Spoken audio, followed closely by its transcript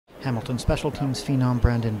Hamilton special teams phenom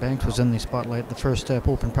Brandon Banks was in the spotlight the first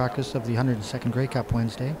open practice of the 102nd Grey Cup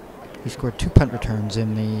Wednesday. He scored 2 punt returns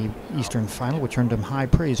in the Eastern Final, which earned him high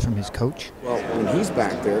praise from his coach. Well, when he's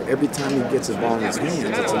back there, every time he gets his ball in his hands,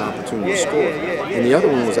 it's an opportunity to score. And the other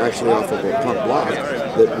one was actually off of a punt block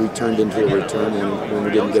that we turned into a return when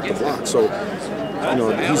we didn't get the block. So,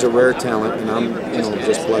 he's a rare talent, and I'm,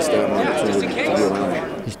 just blessed to have an opportunity to be around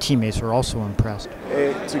him. His teammates were also impressed.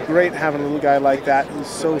 It's great having a little guy like that. He's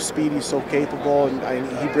so speedy, so capable, and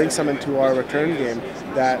he brings something to our return game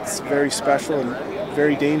that's very special and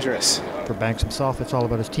very dangerous. For Banks himself, it's all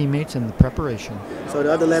about his teammates and the preparation. So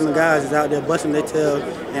the other 11 guys is out there busting their tail,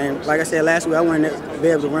 and like I said last week, I wouldn't be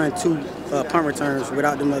able to run 2 punt returns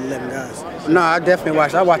without them other 11 guys. No, I definitely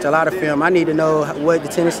watch. I watch a lot of film. I need to know what the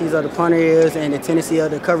tendencies of the punter is and the tendency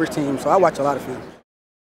of the coverage team, so I watch a lot of film.